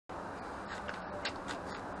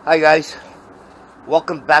Hi guys,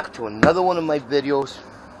 welcome back to another one of my videos.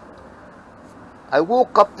 I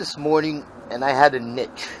woke up this morning and I had a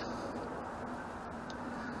niche.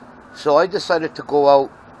 So I decided to go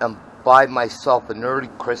out and buy myself an early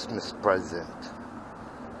Christmas present.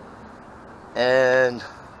 And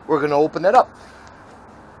we're going to open it up.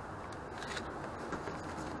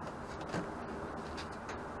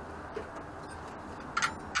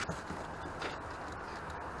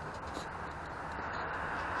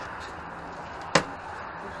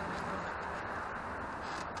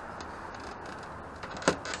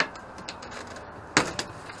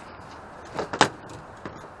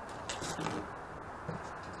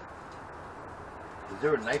 Is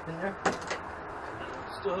there a knife in there?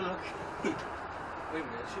 Still looking. Wait a minute,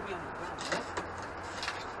 it should be on the ground.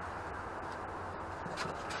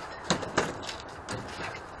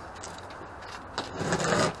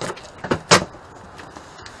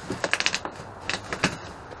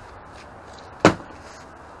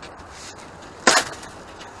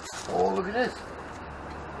 Oh, look at this.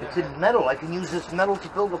 It's in metal. I can use this metal to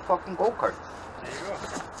build a fucking go-kart. There you go.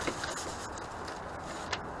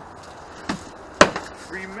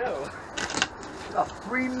 Free metal. A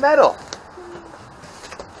free metal.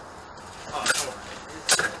 Oh, come on.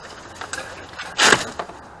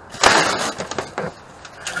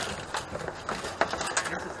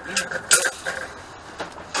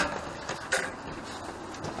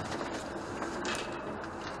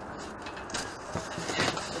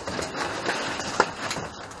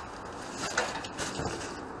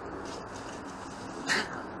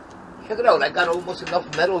 Check it out. I got almost enough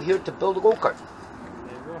metal here to build a go-kart.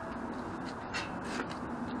 There you go.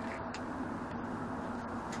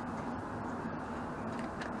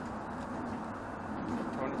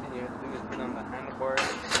 The only thing you have to do is put on the handlebar and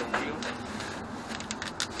the wheel.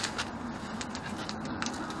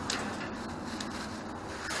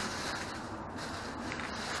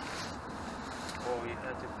 Oh, you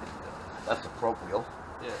have to put that. That's a pro wheel.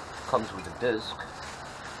 Yeah. Comes with a disc.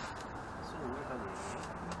 So weird how they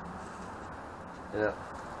Yeah.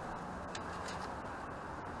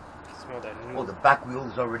 smell that new. Oh, the back wheel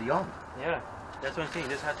is already on. Yeah, that's what I'm saying.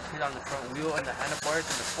 You just have to put on the front wheel and the handlebars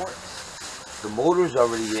and the forks. The motor's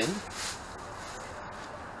already in.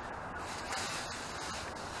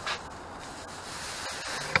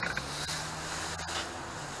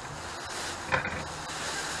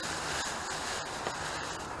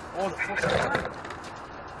 Oh, the forks are on.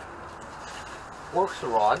 Forks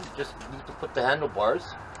are on. Just need to put the handlebars.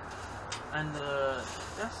 And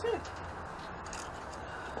that's it.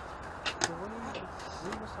 So we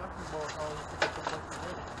was talking about how you put the forks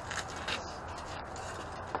together.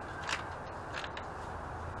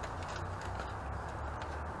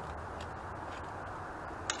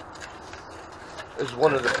 This is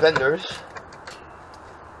one of the fenders.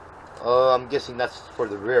 I'm guessing that's for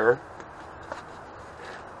the rear.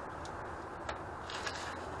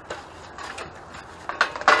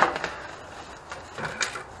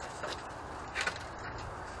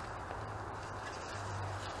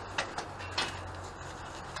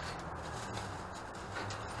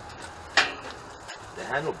 The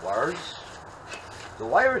handlebars. The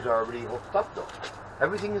wires are already hooked up though.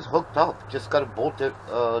 Everything is hooked up. Just gotta bolt the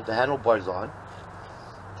handlebars on.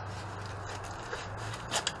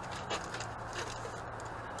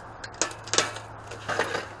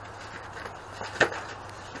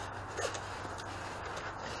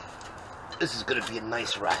 This is gonna be a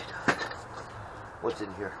nice ride. What's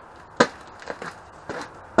in here?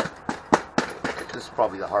 This is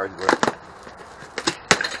probably the hardware.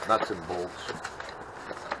 Nuts and bolts.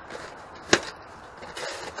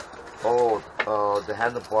 Oh, the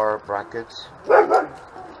handlebar brackets.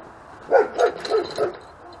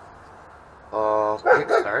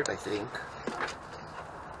 Kickstart, I think.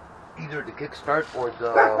 Either the kickstart or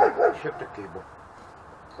the shifter cable.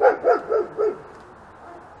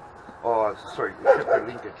 Oh, sorry, the shifter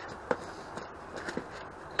linkage.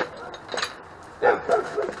 There we go.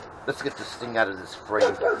 Let's get this thing out of this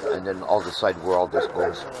frame, and then I'll decide where all this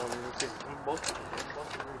goes. You can bolt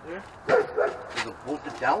right there. Is it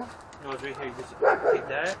bolted down? No, it's right here. You just take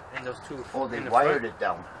that and those two. Oh, they in the wired front, it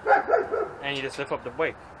down. and you just lift up the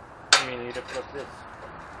bike. I mean, you lift up this.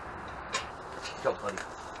 Go, buddy.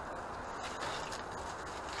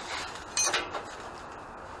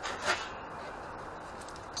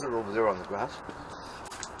 Put it over there on the grass.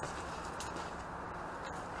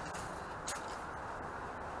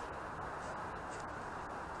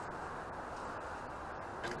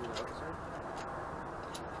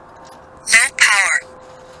 Add power.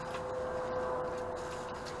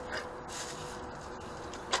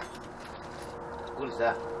 What is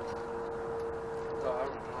that? Oh, I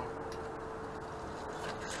don't know.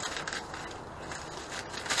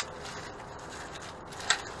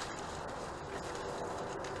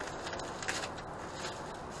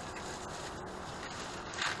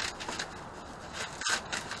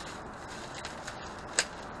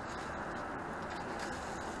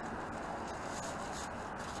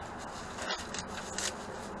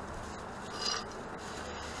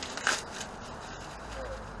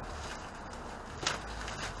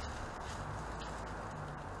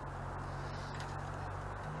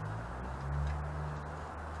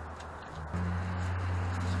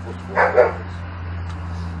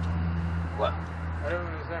 What? I don't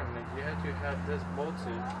understand. Like, you had to have this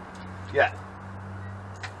bolted. Yeah.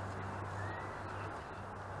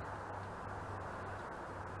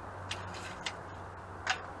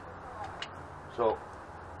 So,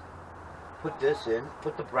 put this in,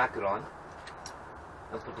 put the bracket on,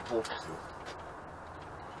 and put the bolts through.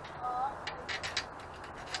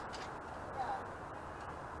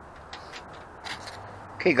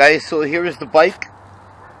 Okay guys, so here is the bike.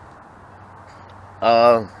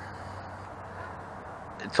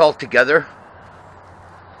 It's all together.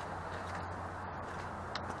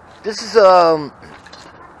 This is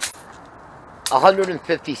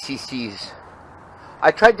 150 cc's.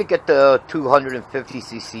 I tried to get the 250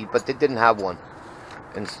 cc, but they didn't have one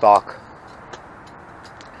in stock.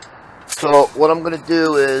 So what I'm gonna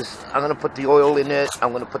do is I'm gonna put the oil in it,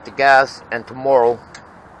 I'm gonna put the gas, and tomorrow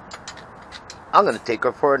I'm gonna take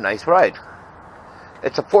her for a nice ride.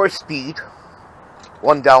 It's a 4-speed,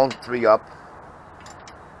 1 down, 3 up.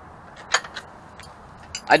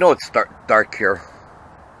 I know it's dark here,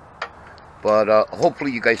 but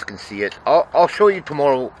hopefully you guys can see it. I'll show you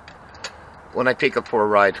tomorrow when I take it for a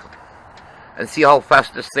ride and see how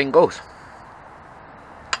fast this thing goes.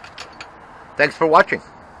 Thanks for watching.